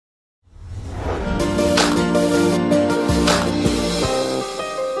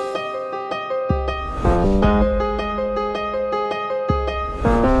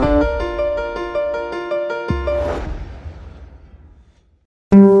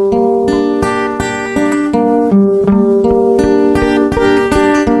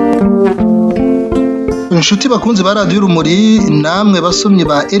Inshuti bakunzi ba Radio Urumuri, namwe basomyi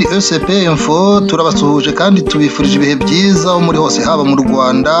ba RSP Info, turabasuhuje kandi tubifurije ibihe byiza muri hose, haba mu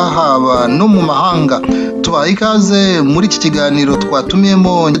Rwanda haba no mu mahanga. Tubaye ikaze muri iki kiganiro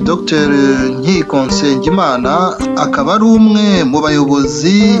twatumiyemo Dr Nkiko Nsengimana, akaba ari umwe mu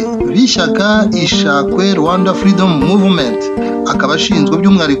bayobozi b'Ishyaka Ishakwe Rwanda Freedom Movement, akaba ashinzwe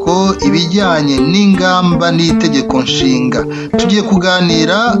by'umwihariko ibijyanye n'ingamba n'itegeko nshinga. Tugiye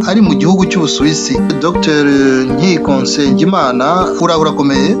kuganira ari mu gihugu cy'Ubusuwisi. Dr Nkiko Nsengimana,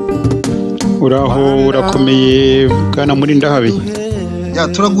 urakomeye? Urakomeye bwana muri ndahabi.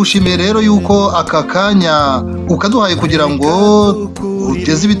 Turagushimiye rero yuko aka kanya ukaduhaye kugira ngo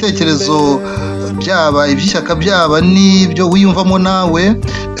uteze ibitekerezo byaba iby'ishyaka byaba n'ibyo wiyumvamo nawe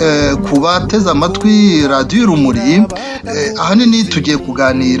ku bateze amatwi Radio Urumuri. Ahanini tugiye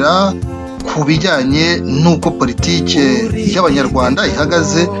kuganira ku bijyanye n'uko politike y'Abanyarwanda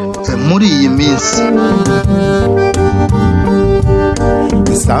ihagaze muri iyi minsi.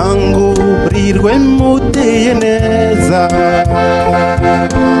 Sangurirwe muteye neza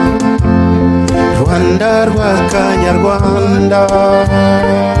Rwanda rw'Akanyarwanda.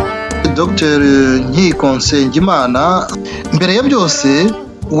 Dr Nkiko Nsengimana, mbere ya byose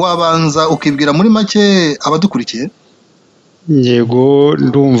wabanza ukibwira muri make abadukurikiye? Yego,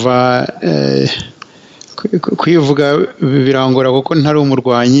 ndumva kwivuga birangora kuko ntari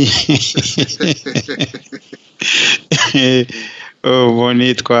umurwanyi. Ubu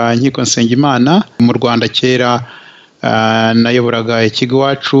nitwa Nkiko Nsengimana. Mu Rwanda kera nayoboraga ikigo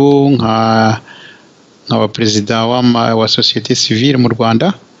iwacu nkaba perezida wa societe civile mu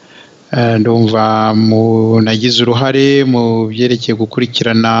Rwanda. Ndumva nagize uruhare mu byerekeye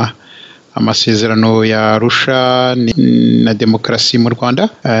gukurikirana amasezerano ya Arusha na demokarasi mu Rwanda.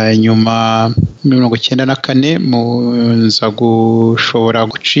 Nyuma 1994 nza gushobora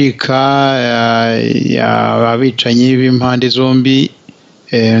gucika abicanyi b'impande zombi,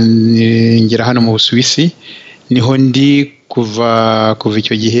 ngera hano mu Busuwisi. Niho ndi kuva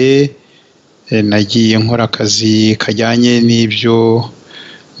icyo gihe. Nagiye nkora akazi kajyanye n'ibyo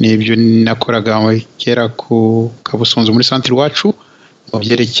nakoraga kera ku Kabusunzu muri centre iwacu, mu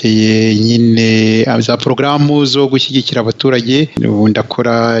byerekeye nyine za porogaramu zo gushyigikira abaturage. Ubu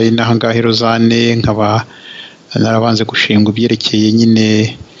ndakora inaha ngaha Rozane, nkaba narabanze gushinga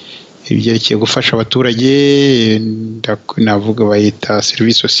ibyerekeye gufasha abaturage, navuga bayita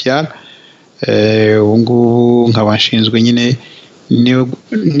service social. Ubu ngubu nkaba nshinzwe nyine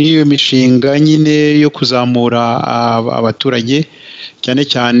niyo mishinga nyine yo kuzamura abaturage, cyane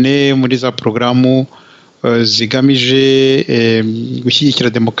cyane muri za porogaramu zigamije gushyigikira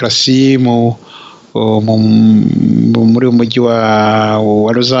demokarasi muri umujyi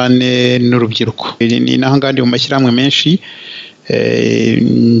wa Rozane n'urubyiruko. Ni n'ahangandi mu mashyirahamwe menshi,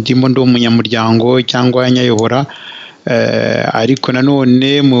 ndimo ndi umunyamuryango cyangwa nyayobora. Ariko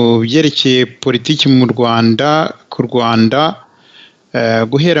nanone mu byerekeye politiki mu Rwanda, ku Rwanda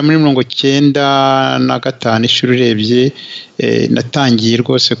guhera muri 1995 ishuri urebye, natangiye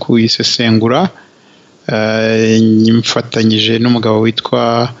rwose kuyisesengura, mfatanyije n'umugabo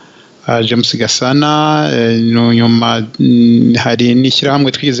witwa James Gasana. Nyuma hari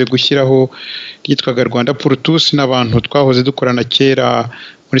n'ishyirahamwe twigeze gushyiraho ryitwaga Rwanda pour tous, n'abantu twahoze dukorana kera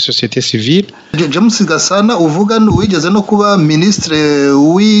muri societe civile. James Gasana uvuga wigeze no kuba ministre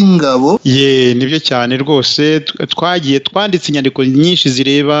w'ingabo? Nibyo cyane rwose. Twagiye twanditse inyandiko nyinshi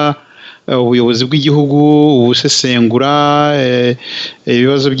zireba ubuyobozi bw'igihugu, ubusesengura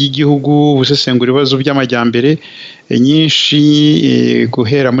ibibazo by'igihugu, ubusesengura ibibazo by'amajyambere nyinshi,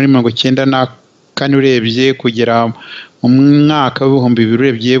 guhera muri 1994 urebye kugera mu mwaka w'ibihumbi 2000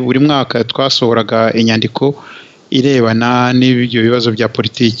 urebye. Buri mwaka twasohoraga inyandiko irebana n'ibyo bibazo bya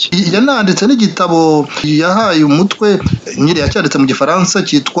politiki. Yananditse n'igitabo yahaye umutwe nyiri yacyanditse mu Gifaransa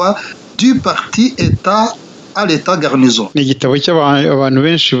cyitwa Du parti état à l'état garnison. Ni igitabo cy'abantu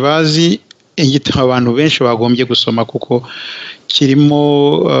benshi bazi, igitabo abantu benshi bagombye gusoma kuko kirimo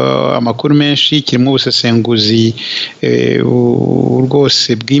amakuru menshi, kirimo ubusesenguzi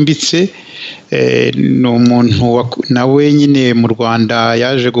rwose bwimbitse. Ni umuntu nawe nyine mu Rwanda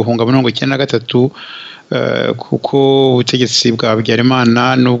yaje guhunga muri 1993 kuko ubutegetsi bwa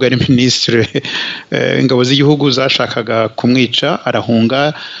Habyarimana nubwo ari ministre ingabo z'igihugu zashakaga kumwica,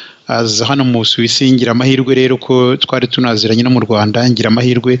 arahunga aza hano mu Busuwisi. Ngira amahirwe rero ko twari tunaziranye no mu Rwanda, ngira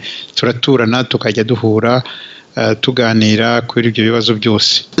amahirwe turaturana tukajya duhura tuganira kuri ibyo bibazo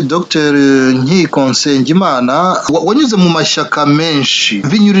byose. Dr Nkiko Nsengimana, wanyuze mu mashyaka menshi,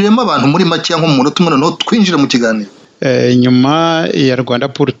 binyuriremo abantu muri make nko mu munota umwe, no twinjire mu kiganiro. Nyuma ya Rwanda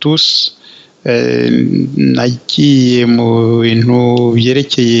pour tous nagiye mu bintu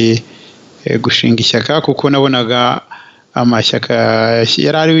byerekeye gushinga ishyaka, kuko nabonaga amashyaka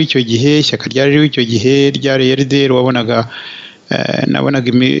yari ariho icyo gihe, ishyaka ryari ririho icyo gihe ryari RDR, wabonaga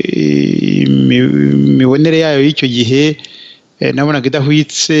nabonaga imibonere yayo y'icyo gihe nabonaga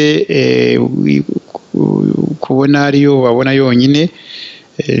idahwitse kubona ariyo babona yonyine.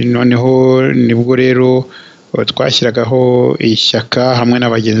 Noneho nibwo rero twashyiragaho ishyaka hamwe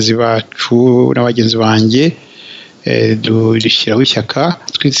n'abagenzi bacu n'abagenzi banjye, dushyiraho ishyaka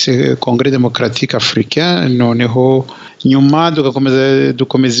twise Congrès Démocratique Africain. Noneho nyuma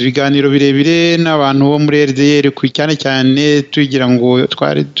dukomeza ibiganiro birebire n'abantu bo muri RDR, cyane cyane tugira ngo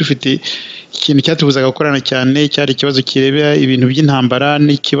twari dufite ikintu cyatubuzaga gukorana cyane, cyari ikibazo kireba ibintu by'intambara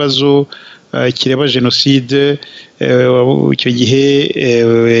n'ikibazo kireba jenoside. Icyo gihe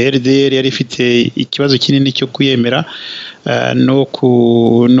RDR yari ifite ikibazo kinini cyo kuyemera no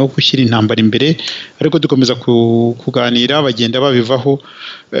gushyira intambara imbere, ariko dukomeza kuganira bagenda babivaho.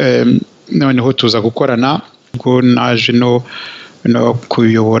 Noneho tuza gukorana, ubwo naje no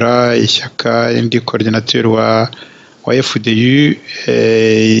kuyobora ishyaka, ndi coordinateur wa FDU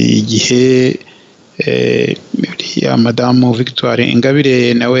igihe ya Madamu Victoire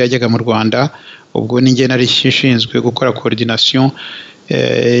Ingabire nawe yajyaga mu Rwanda. Ubwo ninjye nari ishinzwe gukora coordination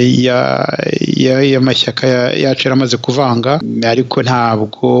y'amashyaka yacu yaramaze kuvanga, ariko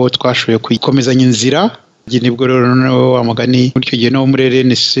ntabwo twashoboye kuyikomezanya inzira. Nibwo rero amagani muri icyo gihe no muri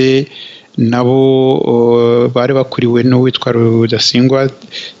RNC nabo bari bakuriwe n'uwitwa Rudasingwa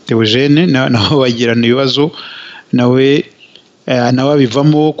Theogene, naho bagirana ibibazo nawe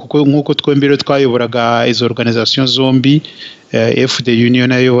abivamo, kuko nk'uko twembi twayoboraga izo organisation zombi, FDU niyo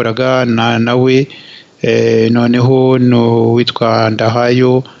nayoboraga nawe. Noneho witwa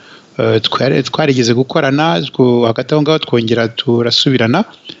Ndahayo twarigeze gukorana, hagati aho ngaho twongera turasubirana.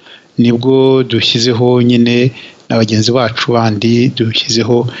 Nibwo dushyizeho nyine n'abagenzi bacu bandi,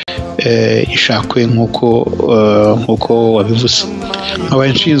 dushyizeho Ishakwe nk'uko wabivuze. Nkaba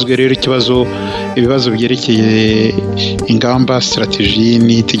nshinzwe rero ibibazo byerekeye ingamba, strategy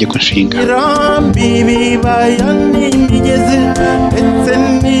n'itegeko nshinga.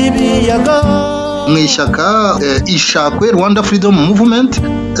 Mu ishyaka Ishakwe Rwanda Freedom Movement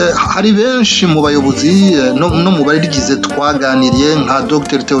hari benshi mu bayobozi no mu barigize twaganiriye nka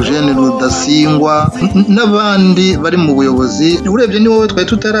Dr Theogene Rudasingwa n'abandi bari mu buyobozi. Urebye ni wowe twari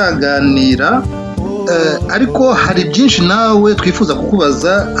tutaraganira, ariko hari byinshi nawe twifuza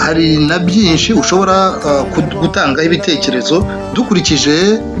kukubaza, hari na byinshi ushobora gutangaho ibitekerezo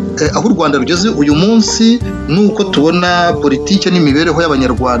dukurikije aho u Rwanda rugeze uyu munsi nuko tubona politike n'imibereho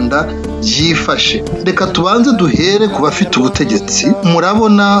y'abanyarwanda byifashe. Reka tubanze duhere ku bafite ubutegetsi,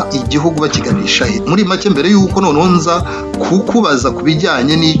 murabona igihugu bakiganisha he? Muri make mbere y'uko noneho nza kukubaza ku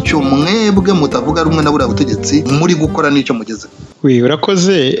bijyanye n'icyo mwebwe mutavuga rumwe na buriya butegetsi muri gukora n'icyo mugeze.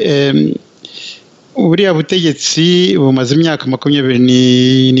 Urakoze. Buriya butegetsi bumaze imyaka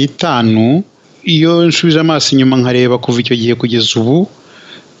 25. Iyo nshubije amaso inyuma nkareba kuva icyo gihe kugeza ubu,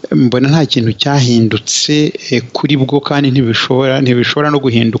 mbona nta kintu cyahindutse kuri bwo, kandi ntibishobora no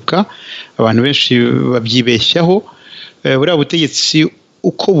guhinduka. Abantu benshi babyibeshyaho. Buriya butegetsi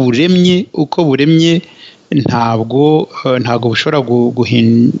uko buremye ntabwo bushobora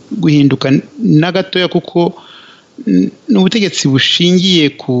guhinduka na gatoya, kuko ni ubutegetsi bushingiye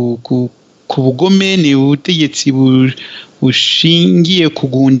ku bugome, ni ubutegetsi bushingiye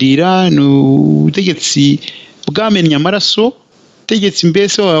kugundira, ni ubutegetsi bwamennye amaraso, ubutegetsi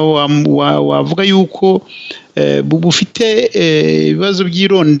mbese wavuga yuko bufite ibibazo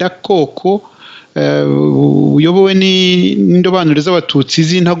by'irondakoko, buyobowe n'indobanure z'abatutsi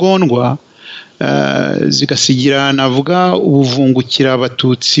z'intagondwa, zigasigira navuga ubuvungukira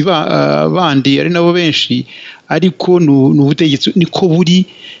abatutsi bandi ari nabo benshi. Ariko ni ubutegetsi niko buri,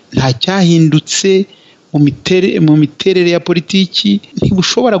 nta cyahindutse mu miterere ya politiki,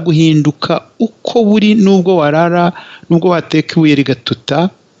 ntibushobora guhinduka uko buri, nubwo wateka ibuye rigatuta.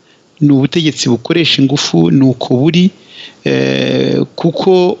 Ni ubutegetsi bukoresha ingufu, ni uko buri,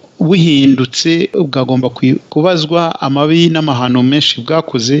 kuko buhindutse bwagomba kubazwa amabi n'amahano menshi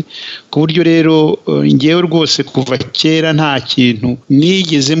bwakoze. Ku buryo rero ngewe rwose kuva kera nta kintu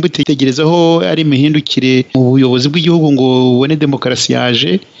nigeze mbutegerezaho ari imihindukire mu buyobozi bw'igihugu, ngo ubone demokarasi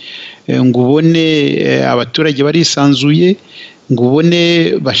yaje, ngo ubone abaturage barisanzuye, ngo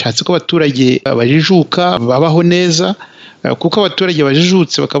ubone bashatse ko abaturage bajijuka babaho neza, kuko abaturage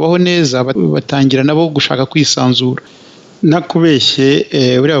bajijutse bakabaho neza batangira nabo gushaka kwisanzura. Nakubeshye,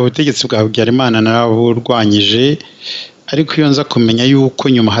 buriya butegetsi bwa Habyarimana naraburwanyije, ariko iyo nza kumenya yuko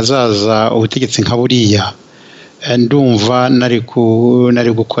nyuma hazaza ubutegetsi nka buriya, ndumva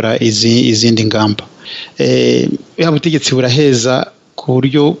nari gukora izindi ngamba. Butegetsi buraheza ku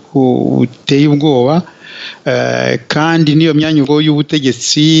buryo buteye ubwoba, kandi niyo myanya ubwo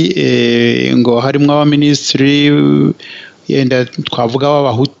y'ubutegetsi ngo harimo abaminisitiri yenda twavuga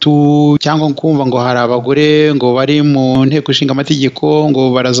w'abahutu, cyangwa kumva ngo hari abagore ngo bari mu nteko ishinga amategeko ngo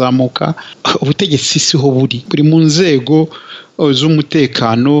barazamuka. Ubutegetsi siho buri mu nzego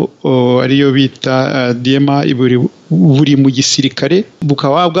z'umutekano ariyo bita DMA, buri mu gisirikare,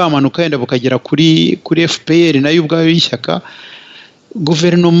 bukaba bwamanuka yenda bukagera kuri FPR nayo ubwayo y'ishyaka.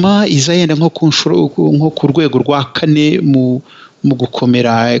 Guverinoma iza yenda nko ku rwego rwa 4 mu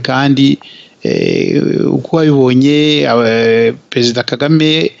gukomera, kandi uko wabibonye Perezida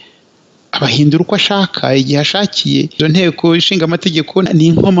Kagame abahindura uko ashaka igihe ashakiye. Izo nteko ishinga amategeko ni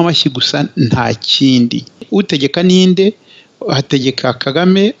inkoma amashyi gusa, nta kindi. Utegeka ninde? Hategeka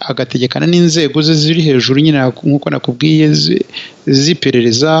Kagame, agategekana n'inzego ze ziri hejuru nyine nk'uko nakubwiye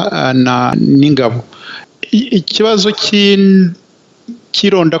ziperereza n'ingabo. Ikibazo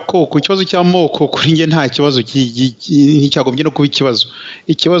cy'irondakoko, ikibazo cy'amoko kuri njye nta kibazo cyagombye no kuba ikibazo.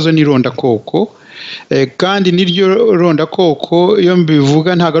 Ikibazo ni irondakoko, kandi n'iryo rondakoko iyo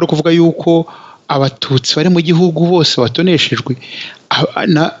mbivuga ntabwo ari ukuvuga yuko abatutsi bari mu gihugu bose batoneshejwe,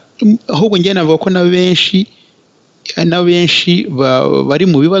 ahubwo njye navuga ko na benshi bari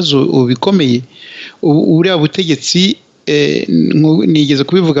mu bibazo bikomeye. Uriya butegetsi nigeze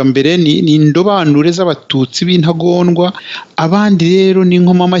kubivuga mbere, ni indobanure z'abatutsi b'intagondwa. Abandi rero ni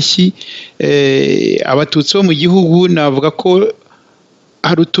inkoma amashyi. Abatutsi bo mu gihugu navuga ko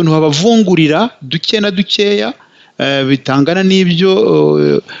hari utuntu babavungurira duke na dukeya bitangana n'ibyo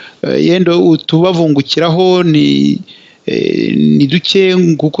yenda utubavungukiraho ni duke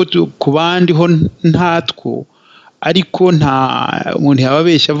kuko ku bandi ho ntatwo, ariko nta muntu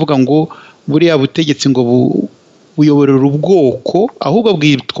yababeshya avuga ngo buriya butegetsi ngo buyoborera ubwoko, ahubwo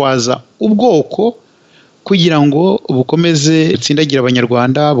bwitwaza ubwoko kugira ngo bukomeze tsindagira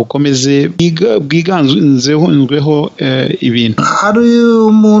abanyarwanda, bukomeze bwiganzeho ibintu. Hari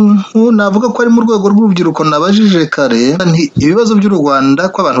umuntu navuga ko ari mu rwego rw'urubyiruko nabajije kare, ibibazo by'u Rwanda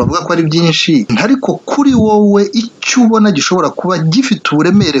ko abantu bavuga ko ari byinshi, ariko kuri wowe icyo ubona gishobora kuba gifite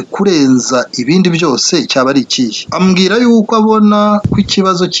uburemere kurenza ibindi byose cyaba ari ikihe? Ambwira yuko abona ko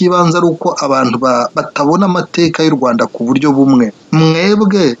ikibazo cy'ibanze ari uko abantu batabona amateka y'u Rwanda ku buryo bumwe.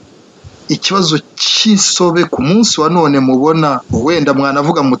 Mwebwe ikibazo cy'isobe ku munsi wa none mubona, wenda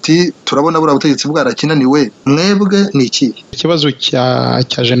mwanavuga muti turabona buriya butegetsi bwarakinaniwe, mwebwe ni iki? Ikibazo cya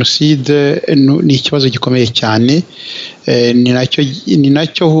jenoside ni ikibazo gikomeye cyane, ni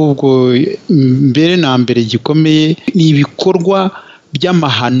nacyo ahubwo mbere na mbere gikomeye. Ni ibikorwa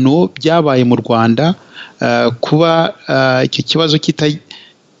by'amahano byabaye mu Rwanda, kuba icyo kibazo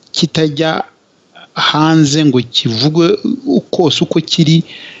kitajya hanze ngo kivugwe kose uko kiri.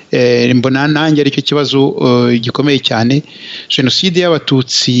 Mbona nanjye aricyo kibazo gikomeye cyane. Jenoside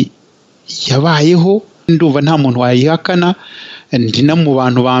y'abatutsi yabayeho, ndumva nta muntu wayihakana. Ndi no mu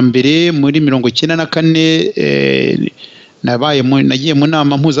bantu ba mbere muri 1994 nagiye mu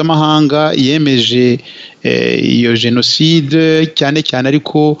nama mpuzamahanga yemeje iyo jenoside cyane cyane,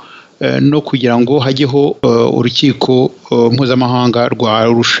 ariko no kugira ngo hajyeho urukiko mpuzamahanga rwa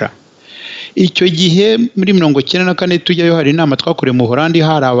Arusha. Icyo gihe muri 1994 tujyayo, hari inama twakoreye mu Buholandi,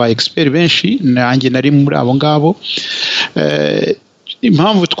 hari aba expert benshi, nanjye nari muri abo ngabo.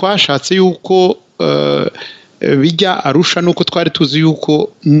 Impamvu twashatse yuko bijya Arusha nuko twari tuzi yuko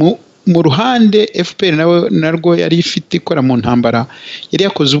mu ruhande FPR narwo yari ifite ikora mu ntambara, yari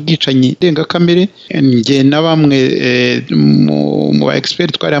yakoze ubwicanyi ndengakamere. Nge na bamwe mu ba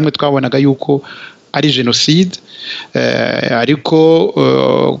expert twari hamwe twabonaga yuko ari jenoside, ariko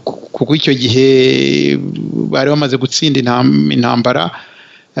kuko icyo gihe bari bamaze gutsinda intambara,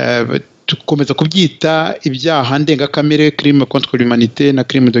 tukomeza kubyita ibyaha ndengakamere, crime contre l'humanité na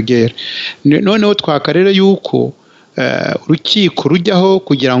crime de guerre. Noneho twakarera yuko urukiko rujyaho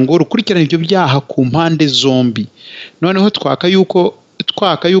kugira ngo rukurikirane ibyo byaha ku mpande zombi. Noneho twaka yuko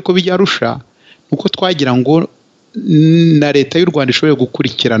bijya Arusha, nuko twagira ngo na leta y'u Rwanda ishobore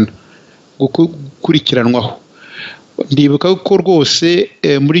gukurikiranwaho. Ndibuka ko rwose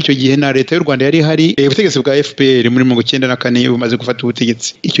muri icyo gihe na leta y'u Rwanda yari hari ubutegetsi bwa FPR muri 1994 bumaze gufata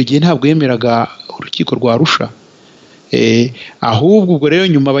ubutegetsi. Icyo gihe ntabwo yemeraga urukiko rwa Arusha, ahubwo ubwo rero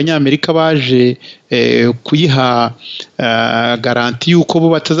nyuma abanyamerika baje kuyiha garanti yuko bo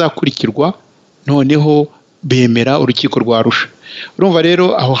batazakurikirwa. Noneho bemera urukiko rwa Arusha. Urumva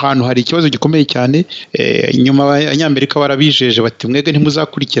rero aho hantu hari ikibazo gikomeye cyane. Nyuma abanyamerika barabijeje bati mwege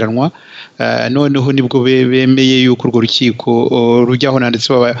ntimuzakurikiranwa, noneho nibwo bemeye yuko urwo rukiko rujyaho,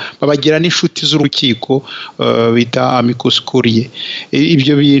 ndetse babagira n'inshuti z'urukiko bita amicus curiae.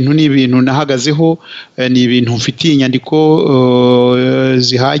 Ibyo bintu ni ibintu nahagazeho, ni ibintu mfitiye inyandiko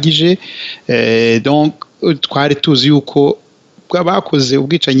zihagije. Donc twari tuzi yuko bakoze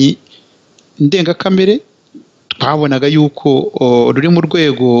ubwicanyi ndengakamere, twabonaga yuko ruri mu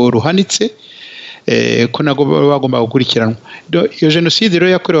rwego ruhanitse, ko nago bagomba gukurikiranwa. Iyo jenoside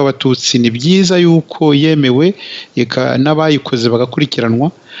rero yakorewe abatutsi ni byiza yuko yemewe n'abayikoze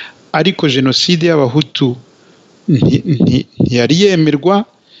bagakurikiranwa, ariko jenoside y'abahutu ntiyari yemerwa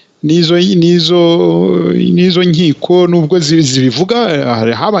n'izo nkiko, nubwo zibivuga.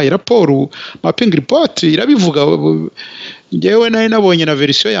 Habaye raporo, mapping report irabivuga. Ngewe nari nabonye na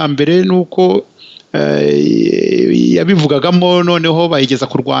verisiyo ya mbere nuko yabivugagamo, noneho bayigeza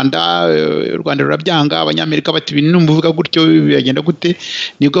ku Rwanda, u Rwanda rurabyanga. Abanyamerika bati ibintu muvuga gutyo biragenda gute?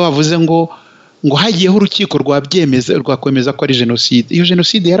 Nibwo bavuze ngo hagiyeho urukiko rwakwemeza ko ari jenoside. Iyo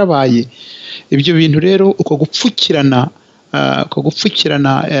jenoside yarabaye. Ibyo bintu rero uko gupfukirana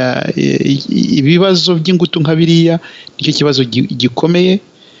ibibazo by'ingutu nka biriya nicyo kibazo gikomeye,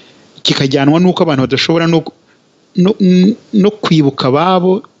 kikajyanwa n'uko abantu badashobora no kwibuka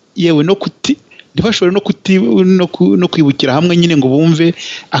ababo, yewe ntibashobore no kwibukira hamwe nyine ngo bumve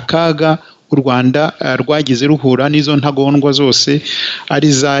akaga u Rwanda rwagize ruhura n'izo ntagondwa zose,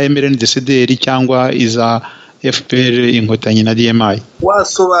 ari za MRNDCDR cyangwa iza FPR Inkotanyi na DMI.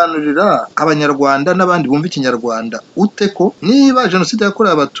 Wasobanurira abanyarwanda n'abandi bumva ikinyarwanda ute ko niba jenoside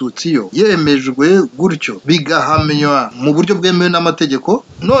yakorewe abatutsi yo yemejwe gutyo bigahamywa mu buryo bwemewe n'amategeko,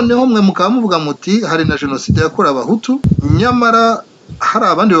 noneho mwe mukaba muvuga muti hari na jenoside yakorewe abahutu, nyamara hari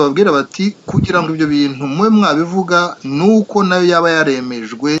abandi bababwira bati kugira ngo ibyo bintu mwe mwabivuga nuko nayo yaba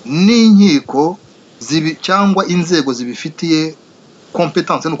yaremejwe n'inkiko cyangwa inzego zibifitiye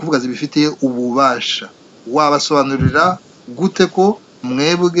competence, no kuvuga zibifitiye ububasha. Wabasobanurira gute ko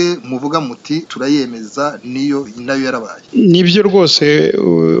mwebwe muvuga muti turayemeza nayo yarabaye? Nibyo rwose,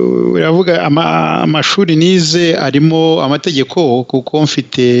 uravuga amashuri nize arimo amategeko, kuko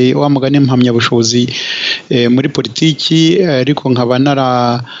mfite wa mugani mpamyabushobozi muri politiki, ariko nkaba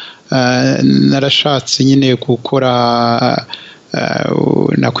narashatse nyine gukora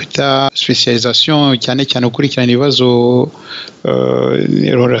nakwita specialisation cyane cyane gukurikirana ibibazo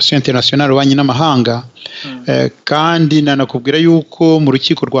relation internationale, ububanyi n'amahanga. Kandi nanakubwira yuko mu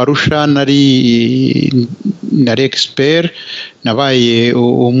rukiko rwa Arusha nari expert, nabaye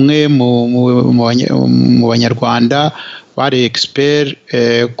umwe mu banyarwanda bari expert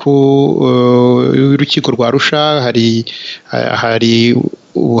ku rukiko rwa Arusha. hari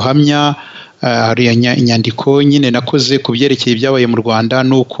ubuhamya, hari inyandiko nyine nakoze ku byerekeye ibyabaye mu Rwanda,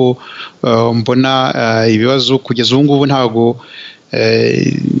 nuko mbona ibibazo kugeza ubu ngubu ntago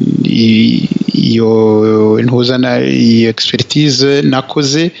iyo expertise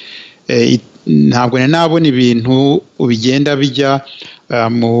nakoze, ntabwo nabona ibintu bigenda bijya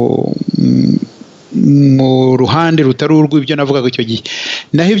mu ruhande rutari urw'ibyo navugaga icyo gihe.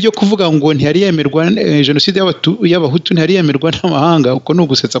 Naho ibyo kuvuga ngo ntiyari yemerwa jenoside y'abahutu ntiyari yemerwa n'amahanga, uko ni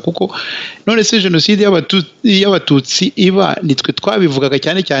ugusetsa, kuko none se jenoside y'abatutsi iba nitwe twabivugaga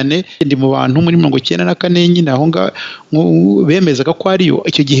cyane cyane. Ndi mu bantu muri 1994 nyine aho bemezaga ko ariyo.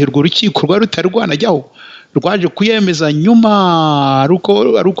 Icyo gihe urwo rukiko rwari rutari rwanajyaho, rwaje kuyemeza nyuma ari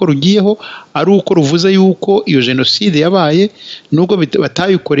uko rugiyeho, ari uko ruvuze yuko iyo jenoside yabaye, nubwo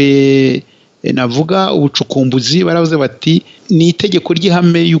batayikoreye navuga ubucukumbuzi. Baravuze bati ni itegeko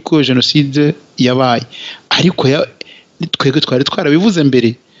ry'ihame yuko jenoside yabaye, ariko twebwe twari twarabivuze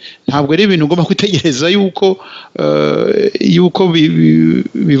mbere. Ntabwo ari ibintu ugomba gutegereza yuko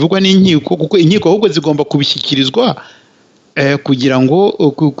bivugwa n'inkiko, kuko inkiko ahubwo zigomba kubishyikirizwa kugira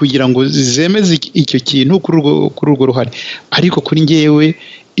ngo zemeze icyo kintu kuri urwo ruhare. Ariko kuri ngewe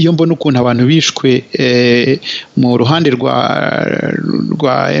iyo mbona ukuntu abantu bishwe mu ruhande rwa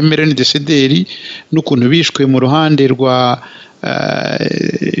MRNDCDR n'ukuntu bishwe mu ruhande rwa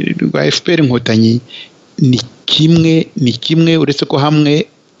FPR Inkotanyi, ni kimwe uretse ko hamwe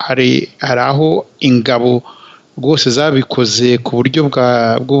hari aho ingabo rwose zabikoze ku buryo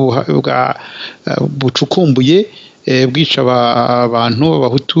bucukumbuye, bwica abantu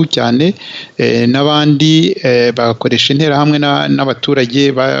b'abahutu cyane, n'abandi bagakoresha interahamwe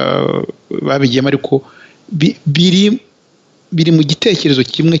n'abaturage babigiyemo, ariko biri mu gitekerezo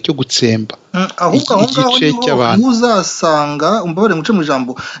kimwe cyo gutsemba igice cy'abantu. Uzasanga umbabare muce mu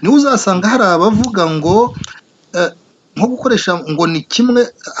ijambo, ni uzasanga hari abavuga ngo nko gukoresha ngo ni kimwe,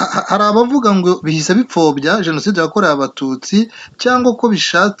 hari abavuga ngo bihise bipfobya jenoside yakorewe abatutsi cyangwa ko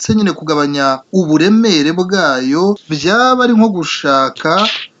bishatse nyine kugabanya uburemere bwayo, byaba ari nko gushaka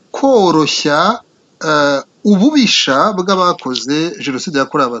koroshya ububisha bw'abakoze jenoside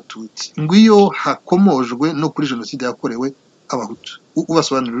yakorewe abatutsi, ngo iyo hakomojwe no kuri jenoside yakorewe abahutu.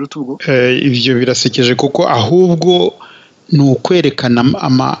 Ubasobanurira ubwo? Ibyo birasekeje kuko ahubwo ni ukwerekana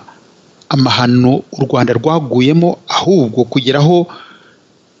amahano u Rwanda rwaguyemo, ahubwo kugeraho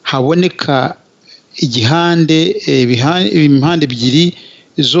haboneka impande ebyiri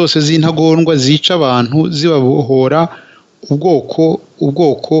zose z'intagondwa zica abantu zibabohora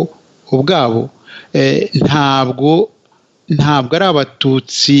ubwoko ubwabo. Ntabwo ari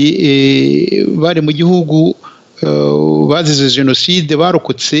abatutsi bari mu gihugu bazize jenoside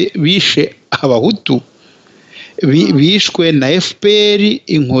barokotse bishe abahutu, bishwe na FPR,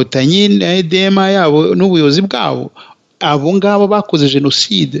 inkotanyi na EDM yabo n'ubuyobozi bwabo. Abo ngabo bakoze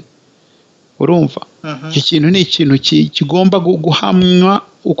jenoside, urumva? Iki kintu ni ikintu kigomba guhamwa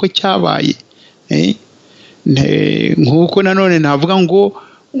uko cyabaye. Nk'uko nanone navuga ngo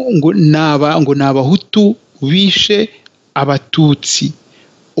ni abahutu bishe abatutsi.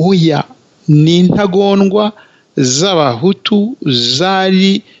 Oya, ni intagondwa z'abahutu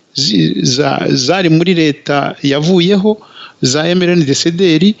zari muri leta yavuyeho za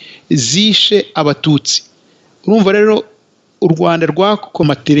MRNDCDR zishe abatutsi. Urumva rero u Rwanda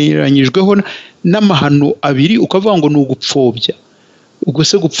rwakomateranyijweho n'amahano abiri, ukavuga ngo ni ugupfobya. Ubwo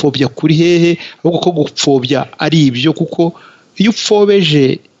se gupfobya kuri hehe? Ahubwo ko gupfobya ari ibyo, kuko iyo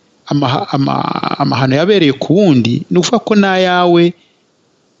upfobeje amahano yabereye ku wundi, ni ukuvuga ko n'ayawe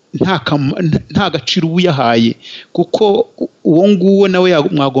nta gaciro uba uyahaye, kuko uwo nguwo nawe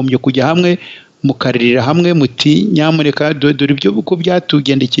mwagombye kujya hamwe mukaririra hamwe muti nyamuneka dore ibyo uko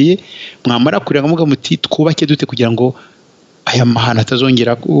byatugendekeye, mwamara kurira muvuga muti twubake dute kugira ngo aya mahano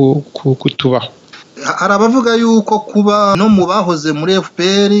atazongera kutubaho. Hari abavuga yuko kuba no mu bahoze muri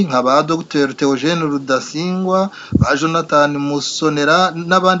FPR nka ba Dr Theogene Rudasingwa, ba Jonathan Musonera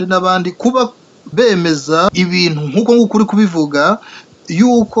n'abandi kuba bemeza ibintu nk'uko uri kubivuga,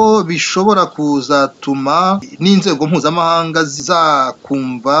 yuko bishobora kuzatuma n'inzego mpuzamahanga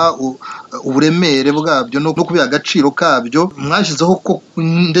zizakumva uburemere bwabyo no kubiha agaciro kabyo. Mwashyizeho ko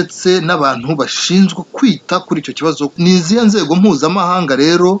ndetse n'abantu bashinzwe kwita kuri icyo kibazo. Ni izihe nzego mpuzamahanga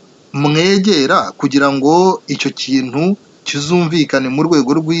rero mwegera kugira ngo icyo kintu kizumvikane mu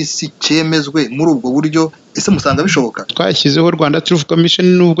rwego rw'isi, cyemezwe muri ubwo buryo? Ese musanga bishoboka? Twashyizeho Rwanda Truth Commission,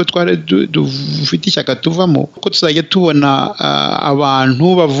 nubwo twari dufite ishyaka tuvamo, ko tuzajya tubona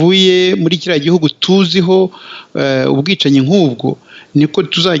abantu bavuye muri kiriya gihugu tuziho ubwicanyi nk'ubwo, niko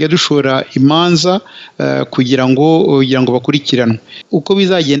tuzajya dushora imanza kugira ngo bakurikiranwe. Uko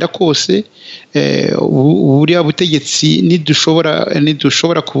bizagenda kose, buriya butegetsi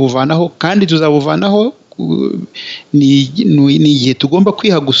nidushobora kubuvanaho, kandi tuzabuvanaho, ni igihe tugomba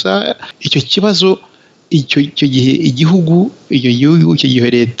kwiha gusa icyo kibazo. Icyo gihe igihugu, icyo gihe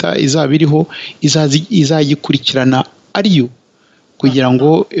leta izaba iriho izagikurikirana ariyo, kugira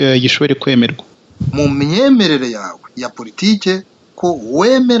ngo gishobore kwemerwa. Mu myemerere yawe ya politike ko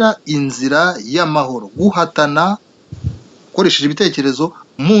wemera inzira y'amahoro, guhatana ukoresheje ibitekerezo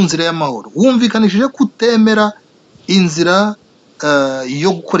mu nzira y'amahoro, wumvikanishije kutemera inzira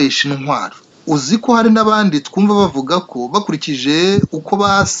yo gukoresha intwaro. Uzi ko hari n'abandi twumva bavuga ko bakurikije uko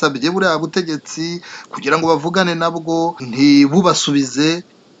basabye buriya butegetsi kugira ngo bavugane nabwo ntibubasubize,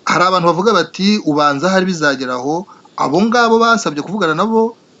 hari abantu bavuga bati ubanza hari bizageraho abo ngabo basabye kuvugana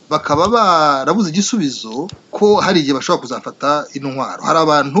nabo bakaba barabuze igisubizo, ko hari igihe bashobora kuzafata intwaro. Hari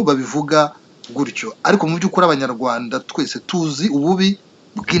abantu babivuga gutyo, ariko mu by'ukuri Abanyarwanda twese tuzi ububi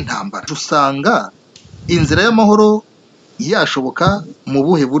bw'intambara. Usanga inzira y'amahoro yashoboka mu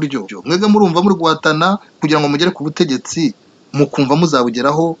buhe buryo? Mwebwe murumva muri guhatana kugira ngo mugere ku butegetsi, mukumva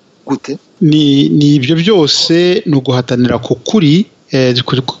muzabugeraho gute? Ni ibyo byose ni uguhatanira ku kuri,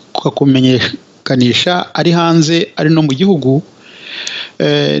 kumenyekanisha ari hanze ari no mu gihugu.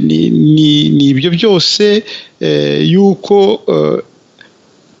 Ni ibyo byose, yuko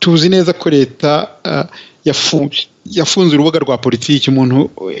tuzi neza ko leta yafunze urubuga rwa politiki. Umuntu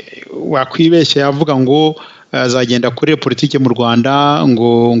wakwibeshya yavuga ngo azagenda kuri politiki mu Rwanda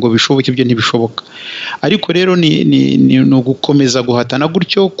ngo bishoboke, ibyo ntibishoboka. Ariko rero ni ugukomeza guhatana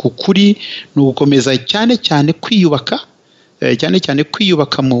gutyo ku kuri, ni ugukomeza cyane kwiyubaka,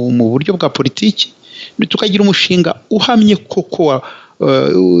 mu buryo bwa politiki, tukagira umushinga uhamye koko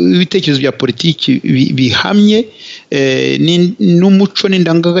ibitekerezo bya politiki bihamye, n'umuco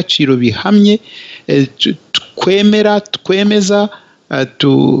n'indangagaciro bihamye, twemeza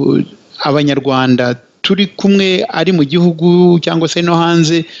Abanyarwanda turi kumwe ari mu gihugu cyangwa se no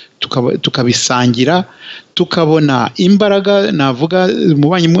hanze tukabisangira tukabona imbaraga navuga mu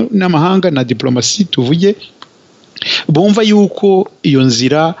banyi n'amahanga na diplomasi tuvuge bumva yuko iyo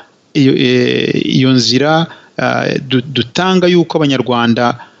nzira dutanga yuko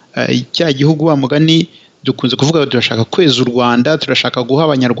abanyarwanda cya gihugu wa mugani dukunze kuvuga turashaka kweza u Rwanda turashaka guha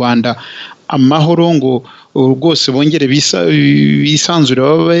abanyarwanda amahoro ngo rwose bongere bisanzure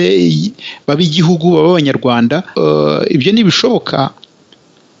babe igihugu baba abanyarwanda ibyo ntibishoboka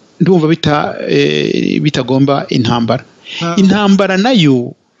ndumva bitagomba intambara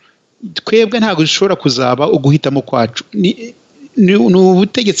nayo twebwe ntabwo dushobora kuzaba uguhitamo kwacu ni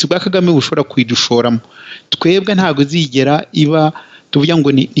ubutegetsi bwa Kagame bushobora kwidushoramo twebwe ntabwo zigera iba tuvuga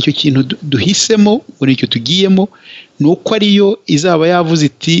ngo ni icyo kintu duhisemo ngo nicyo tugiyemo nuko ariyo izaba yavuze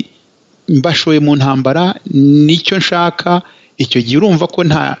iti mbashoye mu ntambara nicyo nshaka icyo gihe urumva ko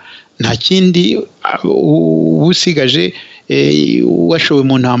nta kindi usigaje washowe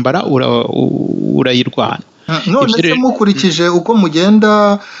mu ntambara urayirwana none se mukurikije uko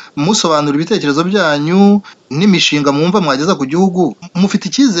mugenda musobanura ibitekerezo byanyu n'imishinga mwumva mwageza ku gihugu mufite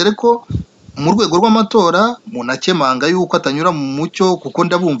icyizere ko mu rwego rw'amatora munakemanga yuko atanyura mu mucyo kuko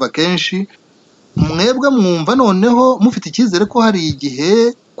ndabumva kenshi mwebwe mwumva noneho mufite icyizere ko hari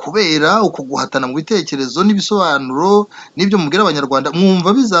igihe kubera uko guhatana mu bitekerezo n'ibisobanuro n'ibyo mubwira abanyarwanda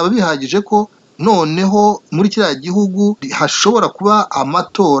mwumva bizaba bihagije ko noneho muri kiriya gihugu hashobora kuba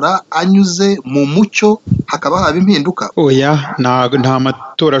amatora anyuze mu mucyo hakaba haba impinduka oya nta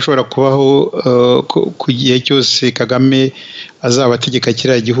matora ashobora kubaho ku gihe cyose Kagame azaba ategeka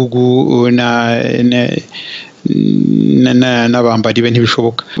kiriya gihugu n'abambari be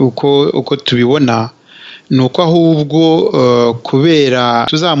ntibishoboka uko tubibona ni uko ahubwo kubera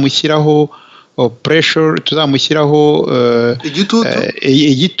tuzamushyiraho pressure tuzamushyiraho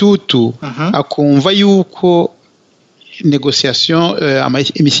igitutu akumva yuko negotiation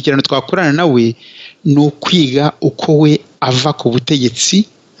imishyikirano twakorana nawe ni ukwiga uko we ava ku butegetsi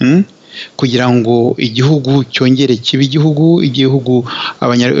kugira ngo igihugu cyongere kibe igihugu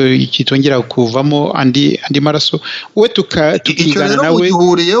kitongera kuvamo andi maraso we tukigana nawe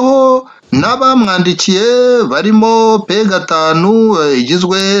ihuriyeho n'abamwandikiye barimo P5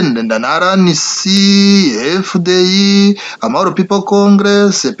 igizwe na RNC, FDI, Amahoro People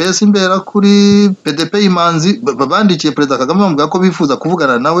Congress, PS Imberakuri, PDP Imanzi babandikiye Perezida Kagame bamuvuga ko bifuza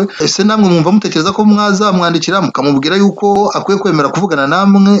kuvugana nawe. Ese namwe mwumva mutekereza ko mwazamwandikira mukamubwira yuko akwiye kwemera kuvugana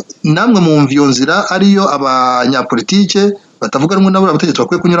namwe mwumva iyo nzira ariyo abanyapolitike batavuga rumwe nabo abategetsi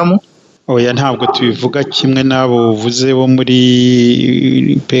bakwiye kunyuramo? Oya ntabwo tubivuga kimwe nabo uvuze bo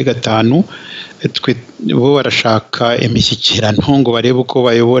muri P5 twe bo barashaka imishyikirano ngo barebe uko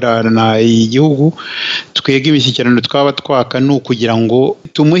bayoborana igihugu twege imishyikirano twaba twaka no kugira ngo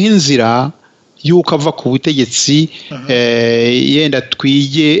tumuhe inzira yuko ava ku butegetsi yenda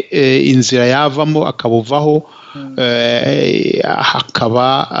twige inzira yavamo akabuvaho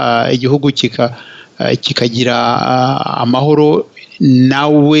hakaba igihugu kikagira amahoro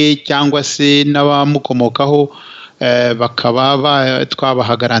nawe cyangwa se n'abamukomokaho bakaba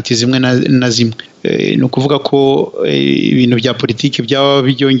twabaha garanti zimwe na zimwe ni ukuvuga ko ibintu bya politiki byaba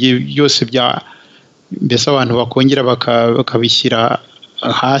byongeye byose mbese abantu bakongera bakabishyira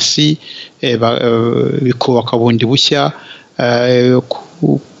hasi bikubaka bundi bushya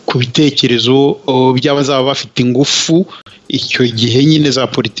ku bitekerezo by'abazaba bafite ingufu icyo gihe nyine za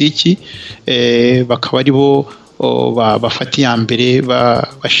politiki bakaba ari bo bafata iya mbere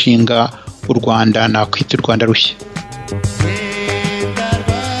bashinga u Rwanda nakwita u Rwanda rushya.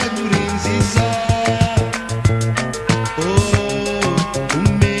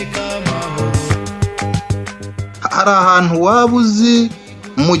 hari ahantu waba uzi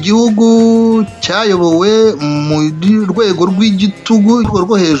mu gihugu cyayobowe mu rwego rw'igitugu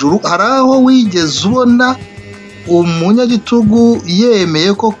rwo hejuru hari aho wigeze ubona umunyagitugu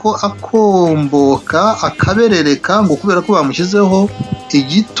yemeye koko akomboka akaberereka ngo kubera ko bamushyizeho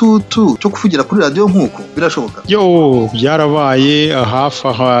igitutu cyo kuvugira kuri radio nk'uko birashoboka? Byarabaye hafi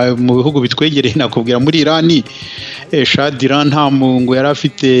aha mu bihugu bitwegereye nakubwira muri Irani Shadiran nta mungu yari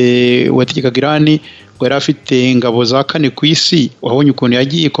afite wategekaga Irani ngo yari afite ingabo za kane ku isi wabonye ukuntu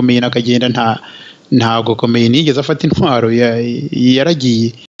yagiye ikomeye nakagenda ntabwo komeye nigeze afata intwaro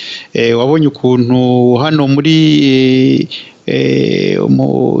yaragiye wabonye ukuntu hano muri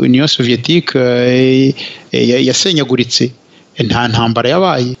Union Soviétique yasenyaguritse nta ntambara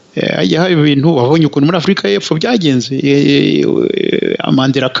yabaye haba ibintu wabonye ukuntu muri Afurika y'Epfo byagenze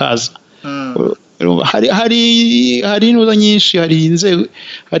Mandela kaza hari inuza nyinshi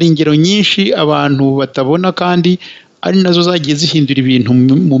hari ingero nyinshi abantu batabona kandi ari nazo zagiye zihindura ibintu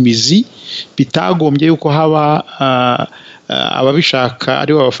mu mizi bitagombye yuko haba ababishaka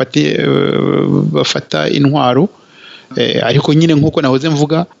ari bafata intwaro ariko nyine nkuko nahoze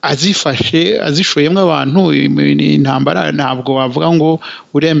mvuga azishoyemo abantu intambara ntabwo wavuga ngo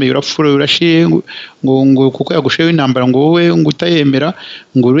uremeye urapfura urashiye ngo kuko yagushewe intambara ngo wowe ngo utayemera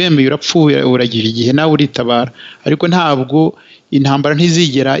ngo uremeye urapfuye uragira igihe nawe uritabara ariko ntabwo intambara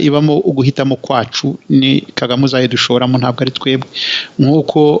ntizigera ibamo uguhitamo kwacu ni Kagame uzayidushoramo ntabwo ari twebwe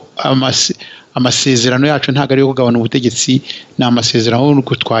nkuko amasezerano yacu ntabwo ari yo kugabana ubutegetsi ni amasezerano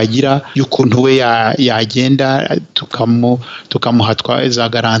nuko twagira y'ukuntu we yagenda tukamuha za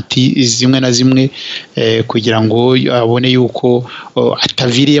garanti zimwe na zimwe kugira ngo abone yuko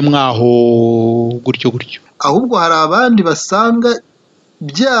ataviriye mwaho gutyo ahubwo hari abandi basanga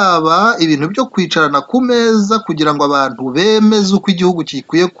byaba ibintu byo kwicarana ku meza kugira ngo abantu bemeze uko igihugu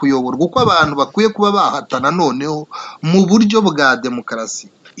gikwiye kuyoborwa uko abantu bakwiye kuba bahatana noneho mu buryo bwa demokarasi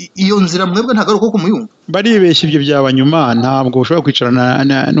iyo nzira mwebwe ntabwo ari uko kumuyumva baribeshya ibyo byaba nyuma ntabwo ushobora kwicarana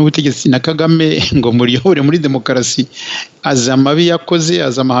n'ubutegetsi na Kagame ngo muriyobore muri demokarasi azi amabi yakoze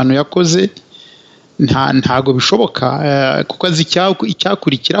azi amahano yakoze ntago bishoboka kuko azi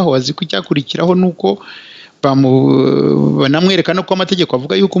icyakurikiraho azi ko icyakurikiraho nuko banamwereka no ko amategeko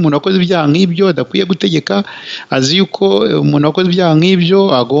avuga yuko umuntu wakoze ibyaha nk'ibyo adakwiye gutegeka azi yuko umuntu wakoze ibyaha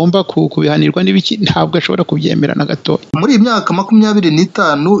nk'ibyo agomba kubihanirwa n'ibiki ntabwo ashobora kubyemera na gato. Muri iyi myaka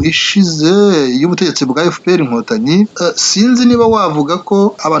 25 ishize y'ubutegetsi bwa FPR Inkotanyi sinzi niba wavuga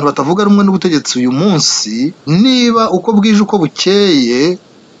ko abantu batavuga rumwe n'ubutegetsi uyu munsi niba uko bwije uko bukeye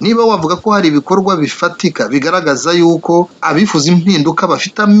niba wavuga ko hari ibikorwa bifatika bigaragaza yuko abifuza impinduka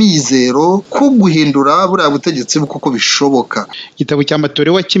bafite amizero ko guhindura buriya butegetsi kuko bishoboka. Igitabo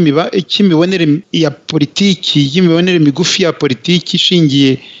cy'amatorewa cy'imibonere ya politiki y'imibonere migufi ya politiki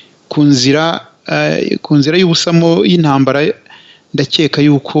ishingiye ku nzira y'ubusamo y'intambara ndakeka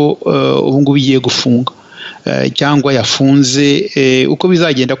yuko ubu ngubu igiye gufunga cyangwa yafunze uko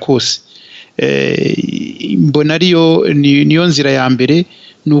bizagenda kose mbona niyo nzira ya mbere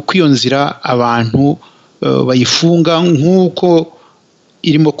nuko iyo nzira abantu bayifunga nkuko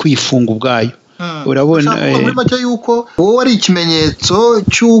irimo kwifunga ubwayo. Urabona muri make yuko wowe ari ikimenyetso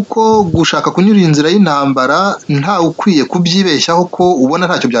cyuko gushaka kunyura inzira y'intambara nta ukwiye kubyibeshyaho ko ubona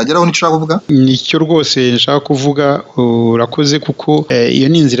ntacyo byageraho n'icyo ushaka kuvuga. Nicyo rwose nshaka kuvuga urakoze kuko iyo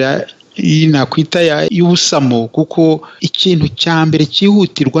ni inzira nakwita y'ubusamo kuko ikintu cya mbere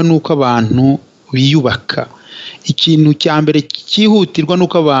cyihutirwa nuko abantu biyubaka. Ikintu cya mbere cyihutirwa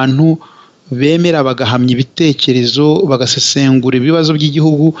nuko abantu bemera bagahamya ibitekerezo bagasesengura ibibazo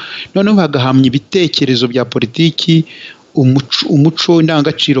by'igihugu noneho bagahamya ibitekerezo bya politiki umuco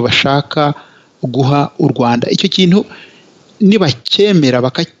indangagaciro bashaka guha u Rwanda. Icyo kintu nibacyemera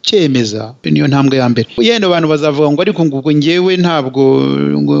bakacyemeza niyo ntambwe ya mbere. Yenda abantu bazavuga ngo ariko ngo ngewe ntabwo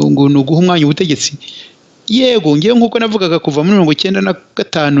ngo nuguha umwanya ubutegetsi. Yego ngewe nkuko navugaga kuva muri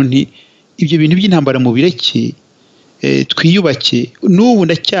 1995 nti ibyo bintu by'intambara mu bireke twiyubake n'ubu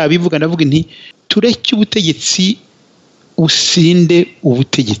ndacyabivuga ndavuga nti tureke ubutegetsi usinde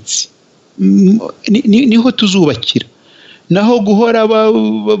ubutegetsi niho tuzubakira naho guhora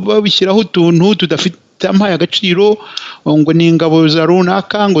babishyiraho utuntu tudafite amaye agaciro ngo ni ingabo za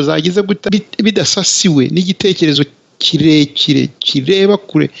runaka ngo zagize bidasasiwe n'igitekerezo kirekire kireba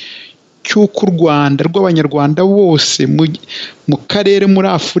kure cy'uko u Rwanda rw'abanyarwanda bose mu karere muri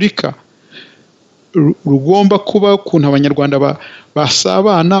Afurika rugomba kuba ukuntu abanyarwanda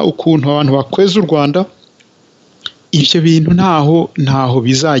basabana ukuntu abantu bakweza u Rwanda. Ibyo bintu ntaho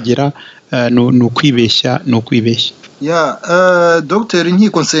bizagera ni ukwibeshya Dr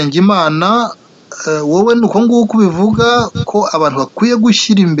Nkiko Nsengimana wowe nuko nguko bivuga ko abantu bakwiye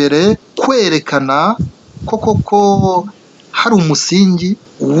gushyira imbere kwerekana ko hari umusingi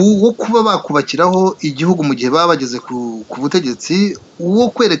wo kuba bakubakiraho igihugu mu gihe baba bageze ku butegetsi wo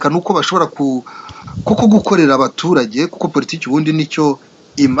kwerekana uko bashobora kuko gukorera abaturage kuko politiki ubundi nicyo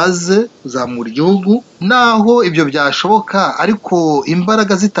imaze kuzamura igihugu naho ibyo byashoboka ariko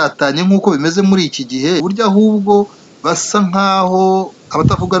imbaraga zitatanye nk'uko bimeze muri iki gihe burya ahubwo basa nkaho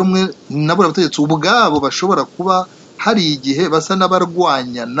abatavuga rumwe nabo abategetsi ubwabo bashobora kuba hari igihe basa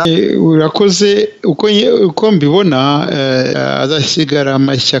n'abarwanyana. Urakoze uko mbibona azasigara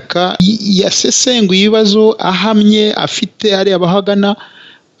amashyaka yasesenguye ibibazo ahamye afite ari abahagana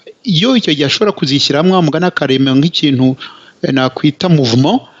iyo icyo gihe ashobora kuzishyiramo amugana akarema nk'ikintu nakwita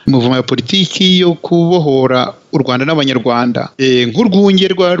mouvement ya politiki yo kubohora u Rwanda n'abanyarwanda, nk'urwunge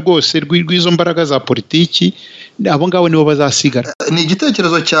rwose rw'izo mbaraga za politiki, abo ngabo nibo bazasigara. Ni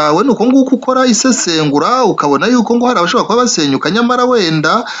igitekerezo cyawe nuko nguko ukora isesengura ukabona yuko ngo hari abashobora kuba basenyuka, nyamara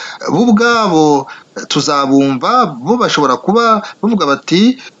wenda bo ubwabo tuzabumva bo bashobora kuba bavuga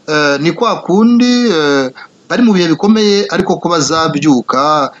bati ni kwa kundi bari mu bihe bikomeye ariko ko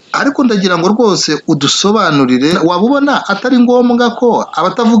bazabyuka. Ariko ndagira ngo rwose udusobanurire, waba ubona atari ngombwa ko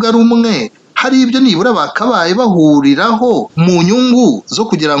abatavuga rumwe hari ibyo nibura bakabaye bahuriraho mu nyungu zo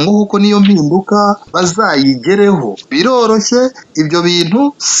kugira ngo kuko niyo mpinduka bazayigereho? Biroroshye ibyo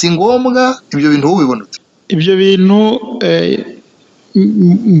bintu, si ngombwa ibyo bintu ubibonetse? Ibyo bintu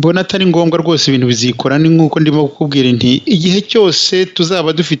mbona atari ngombwa rwose, ibintu bizikora. Ni nk'uko ndimo kukubwira nti igihe cyose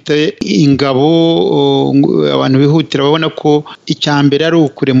tuzaba dufite ingabo, abantu bihutira babona ko icyambere ari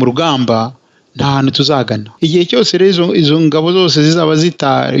ukure mu rugamba, nta hantu tuzagana. Igihe cyose rero izo ngabo zose zizaba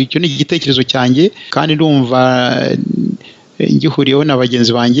icyo ni igitekerezo cyanjye kandi ndumva ngihuriyeho na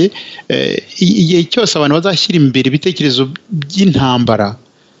bagenzi banjye, igihe cyose abantu bazashyira imbere ibitekerezo by'intambara,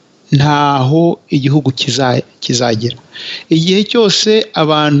 ntaho igihugu kizagera. Igihe cyose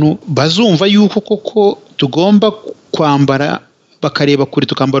abantu bazumva yuko koko tugomba kwambara, bakareba kure,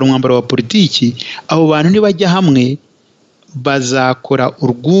 tukambara umwambaro wa politiki, abo bantu nibajya hamwe bazakora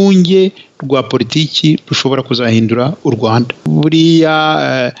urwunge rwa politiki rushobora kuzahindura u Rwanda.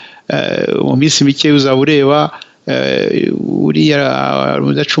 Buriya mu minsi mike uzaba ureba uriya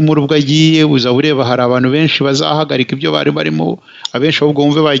udacumura ubwo agiye, uzaba ureba hari abantu benshi bazahagarika ibyo bari barimo. Abenshi ahubwo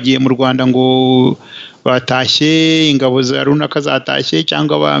bumve bagiye mu Rwanda ngo batashye, ingabo za runaka zatashye,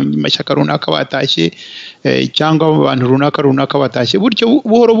 cyangwa amashyaka runaka batashye, cyangwa abantu runaka batashye. Buryo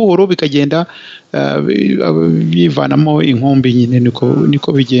buhoro buhoro bikagenda bivanamo inkombe. Nyine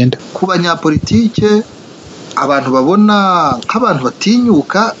niko bigenda. Ku banyapolitike, abantu babona nk'abantu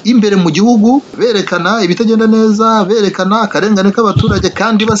batinyuka imbere mu gihugu, berekana ibitagenda neza, berekana akarengane k'abaturage,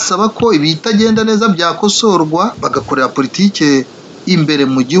 kandi basaba ko ibitagenda neza byakosorwa, bagakorera politike imbere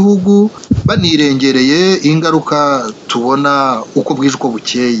mu gihugu, banirengereye ingaruka tubona uko bwije uko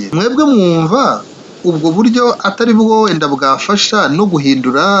bukeye. Mwebwe mwumva ubwo buryo atari bwo wenda bwafasha no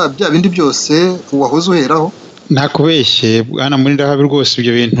guhindura bya bindi byose wahoze uheraho? Ntakubeshye bwana muri ndahabi, rwose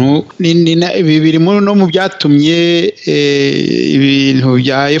ibyo bintu biri no mu byatumye ibintu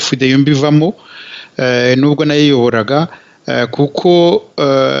bya FDU mbivamo, nubwo nayiyoboraga, kuko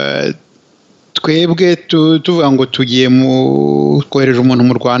twebwe tuvuga ngo tugiye kohereje umuntu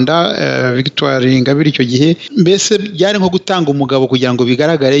mu Rwanda, Victoire Ingabire icyo gihe, mbese byari nko gutanga umugabo kugira ngo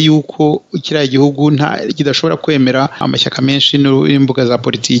bigaragare yuko kiriya gihugu kidashobora kwemera amashyaka menshi n'imbuga za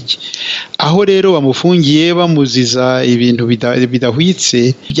politiki. Aho rero bamufungiye bamuziza ibintu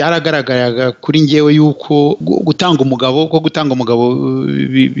bidahwitse, byaragaragaraga kuri ngewe yuko gutanga umugabo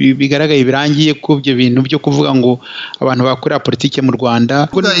bigaragaye birangiye ko ibyo bintu byo kuvuga ngo abantu bakorera politiki mu Rwanda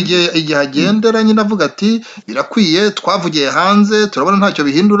igihe agenda nyine avuga ati birakwiye, twavugiye hanze turabona ntacyo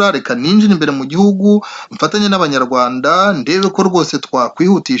bihindura, reka ninjire imbere mu gihugu mfatanye n'abanyarwanda ndebe ko rwose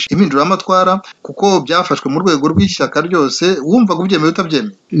twakwihutisha impinduramatwara, kuko byafashwe mu rwego rw'ishyaka ryose. Wumva kubyemera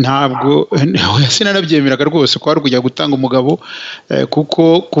utabyemera? Ntabwo sinanabyemeraga rwose ko ari kujya gutanga umugabo,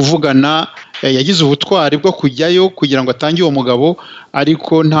 kuko kuvugana yagize ubutwari bwo kujyayo kugira ngo atange uwo mugabo,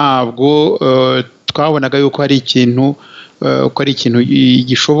 ariko ntabwo twabonaga yuko ari ikintu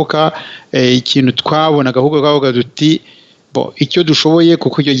gishoboka. Ikintu twabonaga ahubwo twavuga duti icyo dushoboye,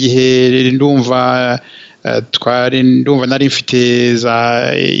 kuko icyo gihe ndumva nari mfite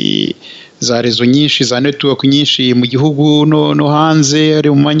za rezo nyinshi, za network nyinshi mu gihugu no hanze, ari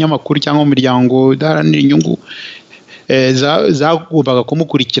mu manyamakuru cyangwa mu miryango idaharanira inyungu, zagombaga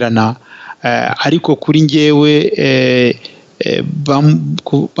kumukurikirana. Ariko kuri ngewe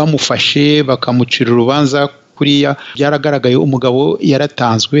bamufashe bakamucira urubanza, kuriya byaragaragaye umugabo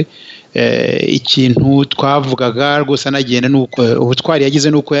yaratanzwe. Ikintu twavugaga rwose anagenda nuko ubutwari yagize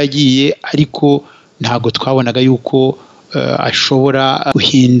nuko yagiye, ariko ntabwo twabonaga yuko ashobora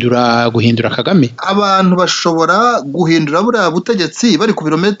guhindura Kagame. Abantu bashobora guhindura buriya butegetsi bari ku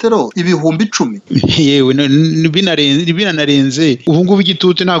birometero 10,000. Yewe binanarenze. Ubu ngubu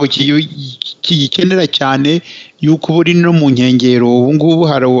igitutu ntabwo kigikenera cyane yuko buri no mu nkengero. Ubu ngubu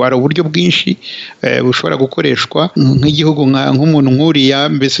hari uburyo bwinshi bushobora gukoreshwa nk'igihugu, nk'umuntu nk'uriya.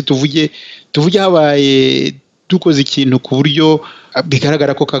 Mbese tuvuge habaye dukoze ikintu ku buryo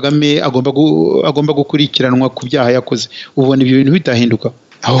bigaragara ko Kagame agomba gukurikiranwa ku byaha yakoze, ubona ibyo bintu bitahinduka?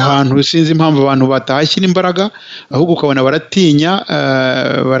 aho hantu sinzi impamvu abantu batahashyira imbaraga ahubwo ukabona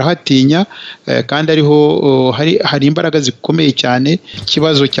barahatinya kandi ariho hari imbaraga zikomeye cyane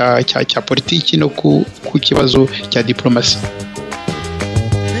ikibazo cya politiki no ku kibazo cya diplomasi.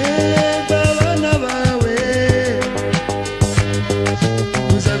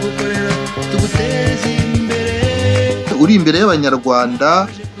 Uri imbere y'abanyarwanda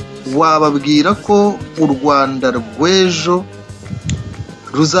wababwira ko u Rwanda rw'ejo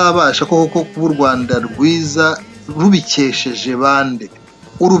ruzabasha koko kuba u Rwanda rwiza rubikesheje bande?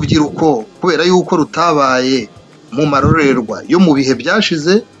 Urubyiruko kubera yuko rutabaye mu marorerwa yo mu bihe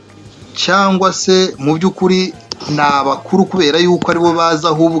byashize, cyangwa se mu by'ukuri ni abakuru kubera yuko aribo baza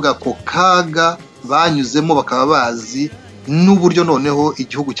ahubwo ako kaga banyuzemo bakaba bazi n'uburyo noneho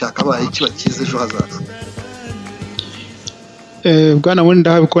igihugu cyakabaye kiba cyiza ejo hazaza? Bwana muri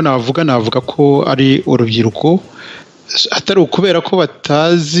ndahabi ko navuga ko ari urubyiruko, atari ukubera ko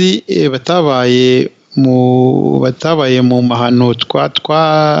batabaye mu mahano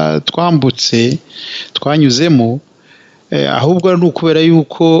twanyuzemo, ahubwo ni ukubera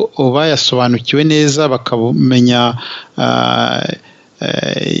yuko bayasobanukiwe neza bakamenya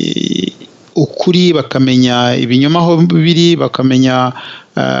ukuri, bakamenya ibinyoma aho biri, bakamenya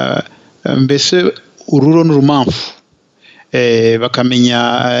mbese ururo n'urumamfu, bakamenya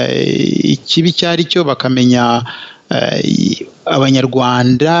ikibi icyo ari cyo, bakamenya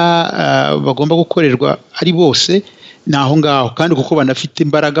abanyarwanda bagomba gukorerwa ari bose ni aho ngaho, kandi kuko banafite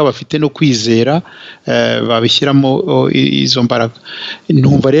imbaraga, bafite no kwizera babishyiramo izo mbaraga.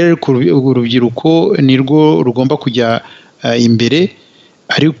 Numva rero urubyiruko nirwo rugomba kujya imbere,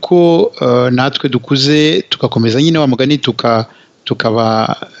 ariko natwe dukuze tugakomeza nyine wa mugani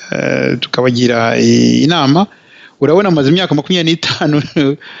tukabagira inama. Urabona amaze imyaka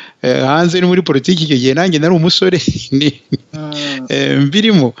 25 hanze ni muri politiki, icyo gihe nanjye nari umusore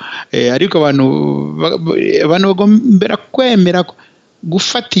mbirimo, ariko abantu bagombera kwemera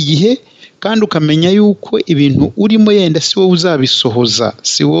gufata igihe kandi ukamenya yuko ibintu urimo yenda si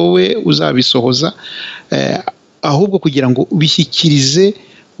wowe uzabisohoza, ahubwo kugira ngo ubishyikirize,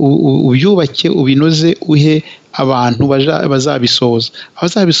 ubyubake, ubinoze, uhe abantu bazabisohoza.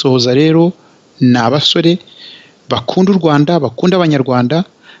 Abazabisohoza rero ni abasore bakunda u Rwanda, bakunda abanyarwanda,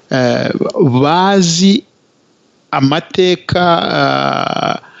 bazi amateka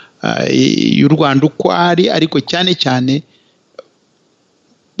y'u Rwanda uko ari, ariko cyane cyane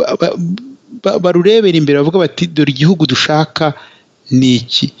barurebera imbere bavuga bati dore igihugu dushaka ni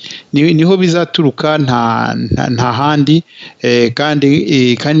iki, niho bizaturuka nta handi,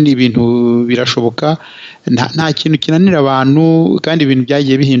 kandi ibintu birashoboka, nta kintu kinanira abantu, kandi ibintu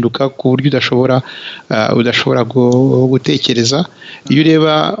byagiye bihinduka ku buryo udashobora gutekereza. Iyo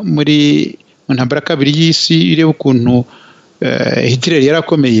ureba mu ntambara kabiri y'isi, iyo ureba ukuntu Hitler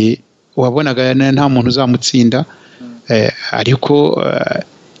yarakomeye, wabonaga nta muntu uzamutsinda, ariko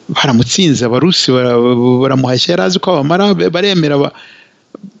baramutsinze, abarusi baramuhashya, yarazi ko abamara baremera,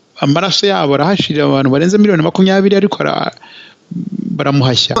 amaraso yabo arahashirira, abantu barenze 20,000,000 ariko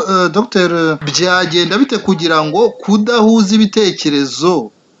baramuhashya. Dr. byagenda bite kugira ngo kudahuza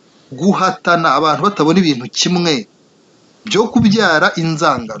ibitekerezo, guhatana, abantu batabona ibintu kimwe, byo kubyara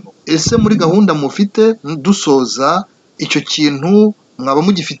inzangano? Ese muri gahunda mufite dusoza icyo kintu mwaba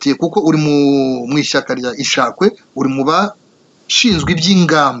mugifitiye, kuko uri mu ishyaka rya Ishakwe, uri mu bashinzwe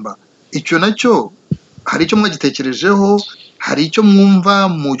iby'ingamba, icyo nacyo hari icyo mwagitekerejeho, hari icyo mwumva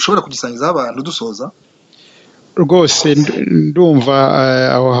mushobora kugisangiza abantu dusoza? Rwose ndumva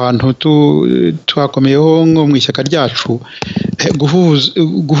aho hantu twakomeyeho nko mu ishyaka ryacu,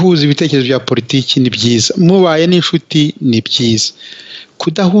 guhuza ibitekerezo bya politiki ni byiza, mubaye n'inshuti ni byiza.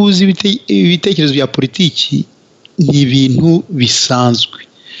 Kudahuza ibitekerezo bya politiki ni ibintu bisanzwe,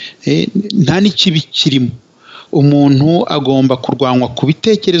 nta n'ikibi kirimo. Umuntu agomba kurwanwa ku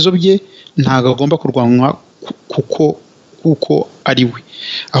bitekerezo bye, ntabwo agomba kurwanwa kuko ari we.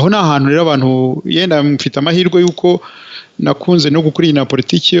 Aho ni ahantu rero abantu, yenda mfite amahirwe yuko nakunze no gukurikirana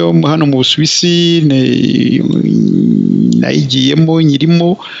politiki yo hano mu Busuwisi, nayigiyemo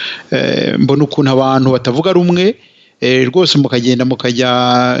nyirimo, mbona ukuntu abantu batavuga rumwe, rwose mukagenda mukajya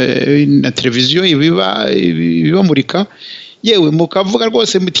na televiziyo ibibamurika, yewe mukavuga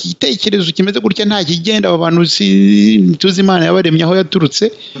rwose muti igitekerezo kimeze gutya nta kigenda, aba bantu tuzi Imana yabaremye aho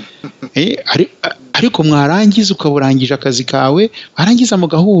yaturutse, ariko mwarangiza ukaburangije akazi kawe, barangiza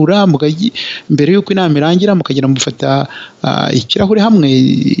mugahura, mbere yuko inama irangira mukagenda mufata ikirahure hamwe,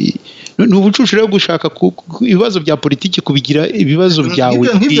 ni ubucucu rero gushaka ibibazo bya politiki kubigira ibibazo byawe.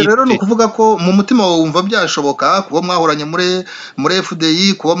 Nk'ibyo rero ni ukuvuga ko mu mutima wawe wumva byashoboka kuba mwahoranye muri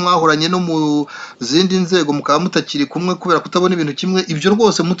FDI, kuba mwahoranye no mu zindi nzego mukaba mutakiri kumwe kubera kutabona ibintu kimwe, ibyo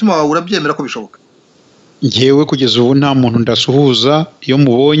rwose mu mutima wawe urabyemera ko bishoboka? Njyewe kugeza ubu nta muntu ndasuhuza iyo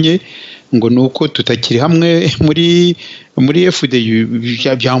mubonye ngo nuko tutakiri hamwe muri FDI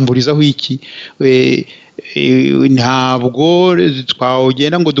byamburizaho iki. Ntabwo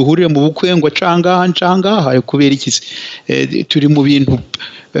twagenda ngo duhurire mu bukwe ngo cangaha kubera iki. Turi mu bintu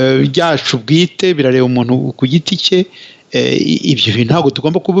byacu bwite birareba umuntu ku giti cye. Ibyo bintu ntabwo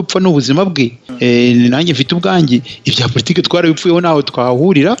tugomba kubipfa n'ubuzima bwe. Nanjye mfite ubwanjye ibya politiki twarabipfuyeho naho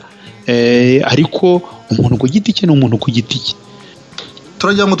twahurira, ariko umuntu ku giti cye ni umuntu ku giti cye.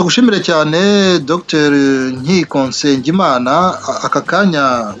 Turagira ngo tugushimire cyane Dr Nkiko Nsengimana, aka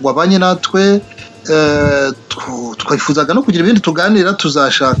kanya wabanye natwe. Twifuzaga no kugira ibindi tuganira,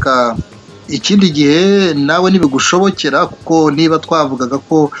 tuzashaka ikindi gihe nawe nibigushobokera, kuko niba twavugaga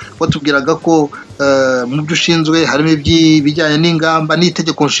ko watubwiraga ko mu byo ushinzwe harimo ibijyanye n'ingamba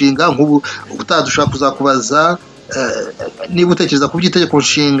n'itegeko nshinga, nk'ubu utadushaka kuzakubaza niba utekereza ku by'itegeko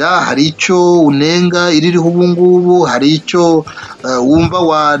nshinga hari icyo unenga iririho ubu ngubu, hari icyo wumva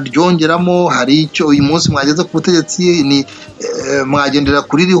waryongeramo, hari icyo uyu munsi mwageze ku butegetsi ni mwagendera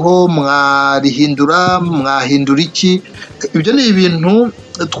kuri riho mwahindura iki. Ibyo ni ibintu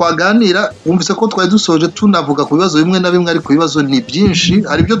twaganira. Wumvise ko twari dusoje tunavuga ku bibazo bimwe na bimwe, ariko ibibazo ni byinshi.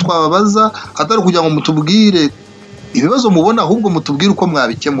 Hari ibyo twababaza atari kugira ngo mutubwire ibibazo mubona, ahubwo mutubwire uko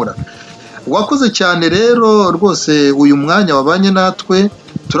mwabikemura. Wakoze cyane rero rwose uyu mwanya wabanye natwe.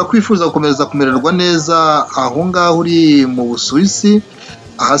 Turakwifuza gukomeza kumererwa neza aho ngaho uri mu Busuwisi.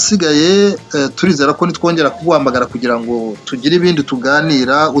 Ahasigaye turizera ko nitwongera kuguhamagara kugira ngo tugire ibindi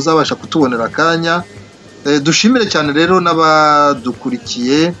tuganira uzabasha kutubonera akanya. Dushimire cyane rero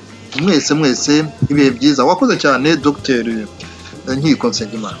n'abadukurikiye mwese ibihe byiza. Wakoze cyane Dr Nkiko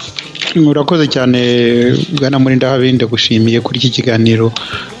Nsengimana. Murakoze cyane bwana Murindahabinde, gushimiye kuri iki kiganiro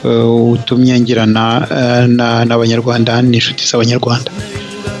utumye ngirana n'abanyarwanda n'inshuti z'abanyarwanda.